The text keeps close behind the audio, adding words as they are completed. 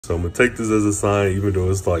So I'm gonna take this as a sign, even though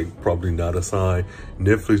it's like probably not a sign.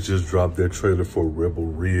 Netflix just dropped their trailer for Rebel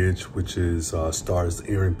Ridge, which is stars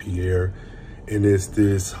Aaron Pierre. And it's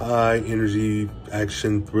this high energy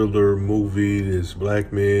action thriller movie. This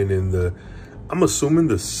black man in the, I'm assuming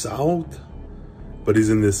the South, but he's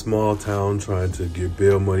in this small town trying to get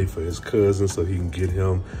bail money for his cousin so he can get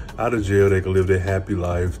him out of jail. They can live their happy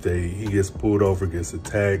life. He gets pulled over, gets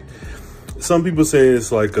attacked. Some people say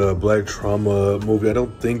it's like a black trauma movie. I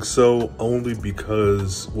don't think so, only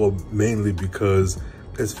because, well, mainly because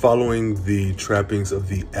it's following the trappings of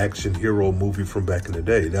the action hero movie from back in the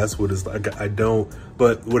day. That's what it's like. I don't,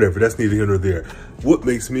 but whatever, that's neither here nor there. What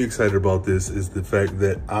makes me excited about this is the fact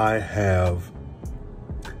that I have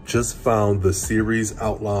just found the series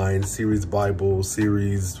outline, series Bible,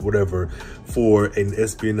 series whatever, for an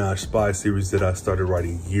espionage spy series that I started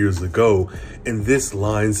writing years ago. And this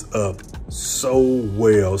lines up so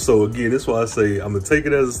well. So again, that's why I say I'm gonna take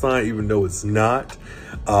it as a sign, even though it's not.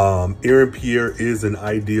 Aaron Pierre is an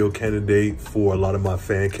ideal candidate for a lot of my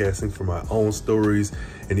fan casting for my own stories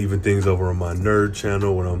and even things over on my nerd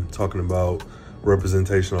channel when I'm talking about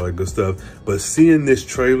representation, all that good stuff. But seeing this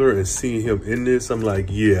trailer and seeing him in this, I'm like,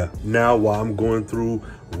 yeah, now while I'm going through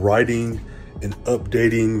writing and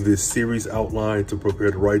updating this series outline to prepare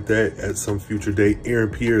to write that at some future date, Aaron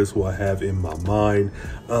Pierre is who I have in my mind.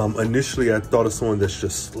 Initially, I thought of someone that's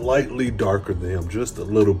just slightly darker than him, just a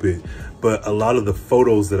little bit. But a lot of the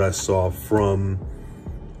photos that I saw from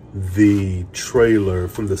the trailer,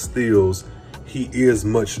 from the stills, he is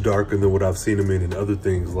much darker than what I've seen him in other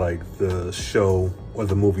things like the show or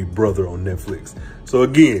the movie Brother on Netflix. So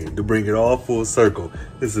again, to bring it all full circle,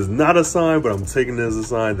 this is not a sign, but I'm taking it as a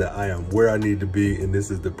sign that I am where I need to be. And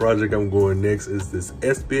this is the project I'm going next, is this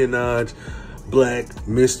espionage, black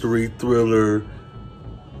mystery thriller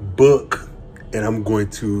book. And I'm going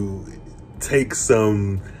to take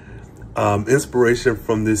some inspiration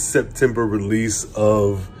from this September release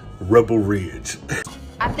of Rebel Ridge.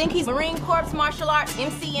 I think he's Marine Corps Martial Arts,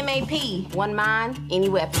 MCMAP. One mind, any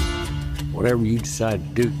weapon. Whatever you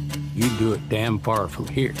decide to do, you do it damn far from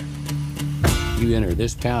here. You enter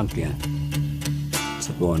this town again,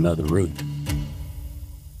 so go another route.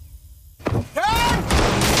 It's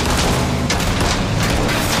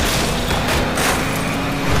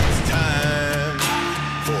time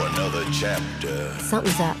for another chapter.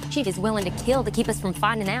 Something's up. Chief is willing to kill to keep us from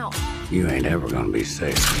finding out. You ain't ever gonna be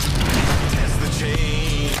safe. Test the chains.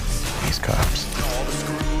 These cops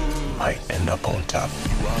might end up on top.